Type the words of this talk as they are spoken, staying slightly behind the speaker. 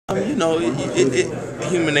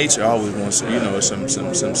Human nature always wants,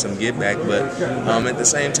 some get back, but at the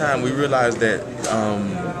same time, we realize that,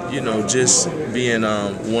 just being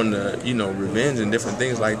one to, revenge and different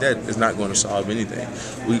things like that is not going to solve anything.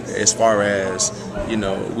 As far as, we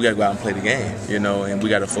got to go out and play the game, and we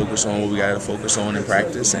got to focus on what we got to focus on in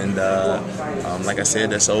practice. And like I said,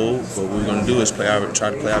 that's old. But what we're going to do is try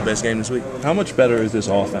to play our best game this week. How much better is this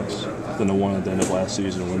offense than the one at the end of last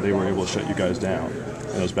season when they were able to shut you guys down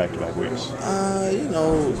in those back-to-back weeks?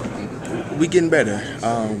 We getting better.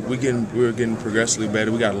 We're getting progressively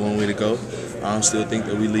better. We got a long way to go. I still think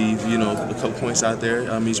that we leave, a couple points out there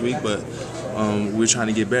each week, but we're trying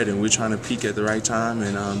to get better and we're trying to peak at the right time,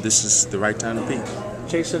 and this is the right time to peak.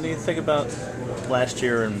 Jason, do you think about last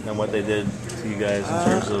year and what they did to you guys in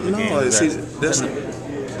terms of the game?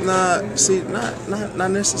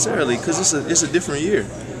 Not necessarily, because it's a different year.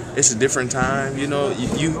 It's a different time,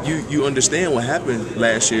 You understand what happened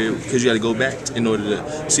last year because you got to go back in order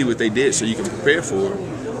to see what they did so you can prepare for it.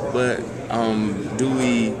 But do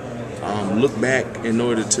we look back in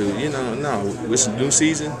order to, no, it's a new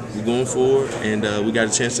season. We're going forward, and we got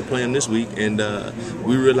a chance to play them this week. And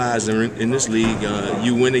we realize in this league,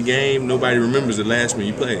 you win a game, nobody remembers the last one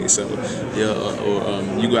you played. So, or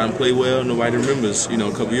you go out and play well, nobody remembers, a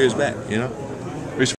couple years back,